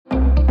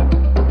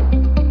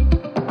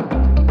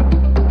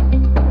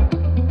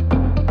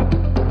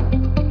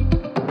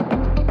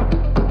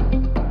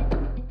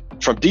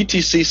From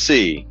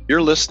DTCC,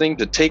 you're listening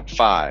to Take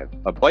 5,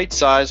 a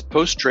bite-sized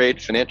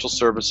post-trade financial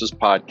services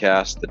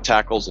podcast that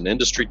tackles an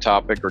industry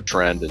topic or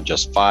trend in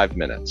just 5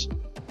 minutes.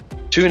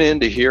 Tune in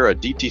to hear a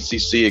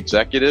DTCC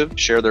executive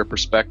share their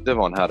perspective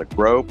on how to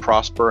grow,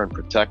 prosper, and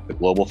protect the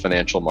global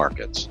financial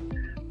markets.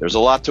 There's a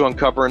lot to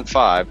uncover in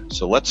 5,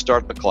 so let's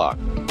start the clock.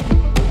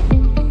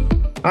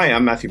 Hi,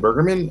 I'm Matthew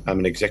Bergerman. I'm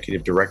an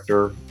executive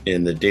director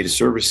in the data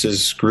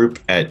services group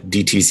at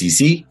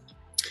DTCC.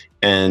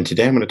 And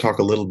today I'm going to talk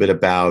a little bit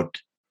about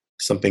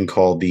something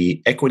called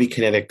the Equity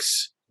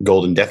Kinetics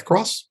Golden Death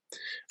Cross.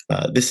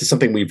 This is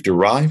something we've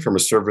derived from a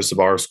service of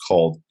ours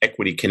called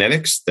Equity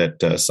Kinetics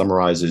that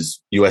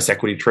summarizes U.S.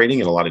 equity trading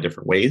in a lot of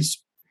different ways.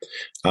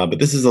 But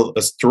this is a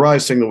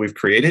derived signal we've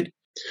created.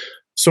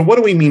 So what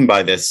do we mean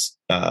by this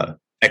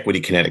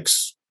Equity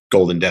Kinetics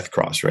Golden Death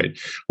Cross, right?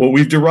 Well,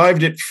 we've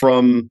derived it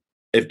from,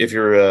 if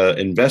you're an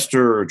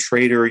investor or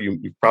trader,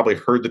 you've probably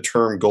heard the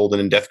term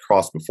Golden Death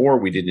Cross before.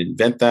 We didn't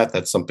invent that.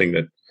 That's something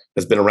that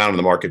has been around in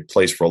the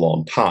marketplace for a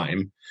long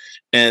time.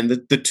 And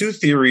the two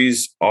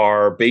theories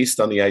are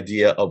based on the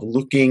idea of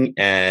looking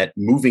at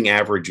moving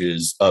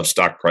averages of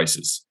stock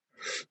prices,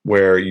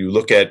 where you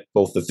look at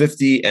both the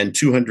 50 and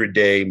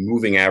 200-day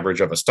moving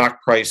average of a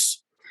stock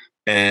price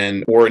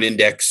or an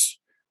index.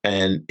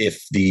 And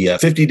if the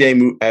 50-day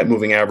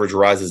moving average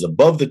rises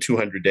above the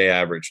 200-day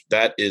average,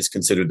 that is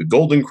considered the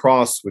golden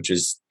cross, which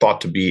is thought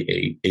to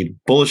be a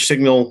bullish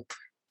signal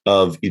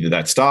of either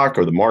that stock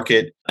or the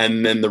market.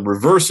 And then the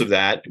reverse of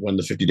that, when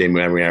the 50-day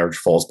moving average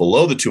falls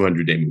below the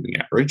 200-day moving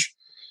average,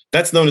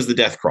 that's known as the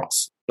death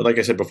cross. But like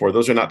I said before,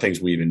 those are not things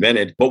we've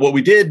invented. But what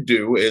we did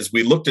do is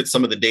we looked at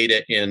some of the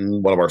data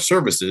in one of our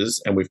services,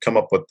 and we've come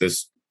up with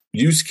this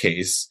use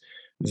case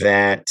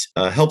that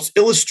helps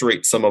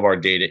illustrate some of our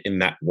data in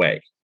that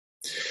way.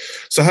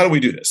 So how do we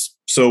do this?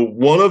 So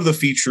one of the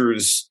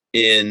features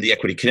in the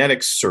Equity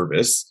Kinetics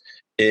service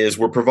is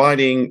we're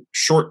providing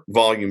short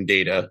volume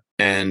data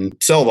and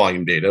sell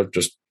volume data,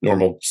 just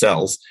normal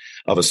sells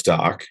of a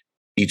stock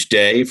each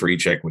day for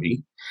each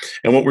equity.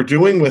 And what we're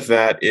doing with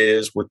that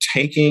is we're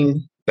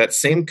taking that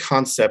same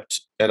concept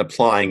and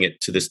applying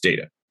it to this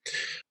data.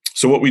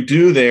 So what we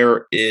do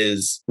there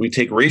is we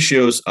take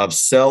ratios of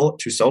sell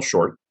to sell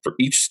short for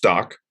each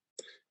stock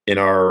in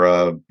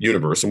our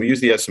universe, and we use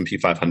the S&P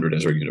 500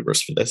 as our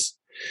universe for this.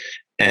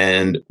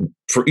 And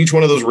for each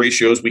one of those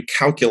ratios, we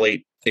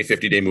calculate a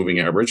 50-day moving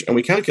average, and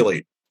we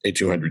calculate a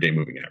 200-day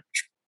moving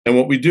average. And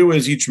what we do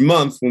is each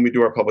month when we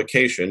do our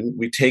publication,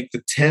 we take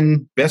the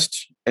 10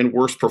 best and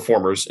worst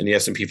performers in the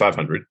S&P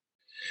 500,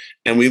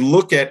 and we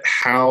look at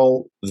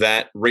how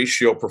that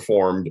ratio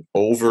performed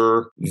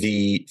over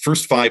the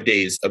first 5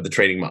 days of the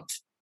trading month.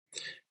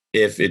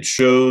 If it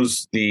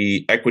shows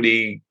the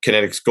Equity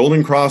Kinetics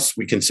Golden Cross,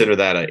 we consider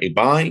that a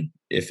buy.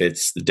 If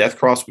it's the Death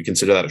Cross, we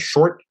consider that a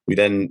short. We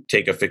then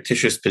take a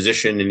fictitious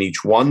position in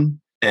each one,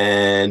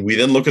 and we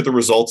then look at the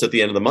results at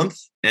the end of the month,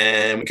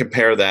 and we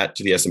compare that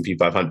to the S&P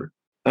 500.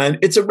 And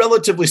it's a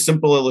relatively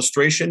simple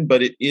illustration,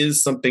 but it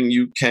is something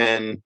you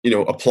can,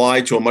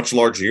 apply to a much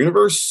larger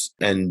universe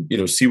and,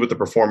 see what the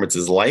performance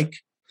is like.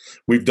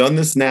 We've done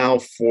this now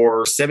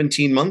for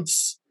 17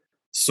 months.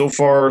 So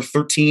far,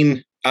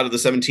 13 out of the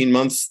 17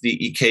 months,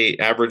 the EK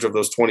average of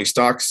those 20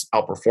 stocks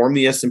outperformed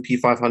the S&P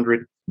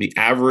 500. The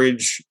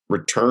average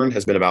return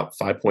has been about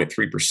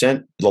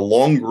 5.3%. The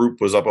long group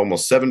was up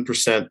almost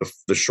 7%.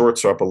 The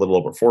shorts are up a little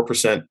over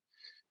 4%.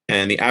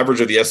 And the average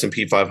of the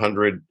S&P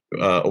 500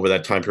 over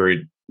that time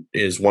period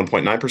is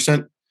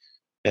 1.9%.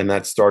 And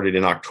that started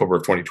in October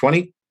of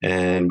 2020.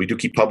 And we do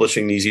keep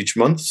publishing these each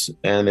month.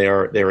 And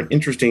they're an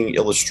interesting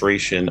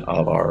illustration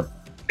of our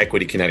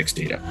Equity Kinetics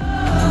data.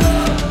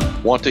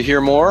 Want to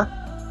hear more?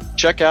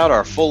 Check out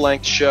our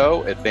full-length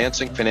show,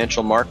 Advancing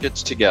Financial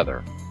Markets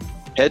Together.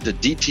 Head to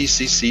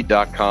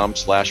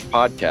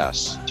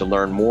dtcc.com/podcasts to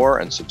learn more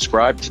and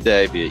subscribe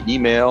today via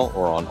email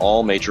or on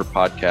all major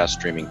podcast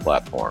streaming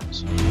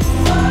platforms.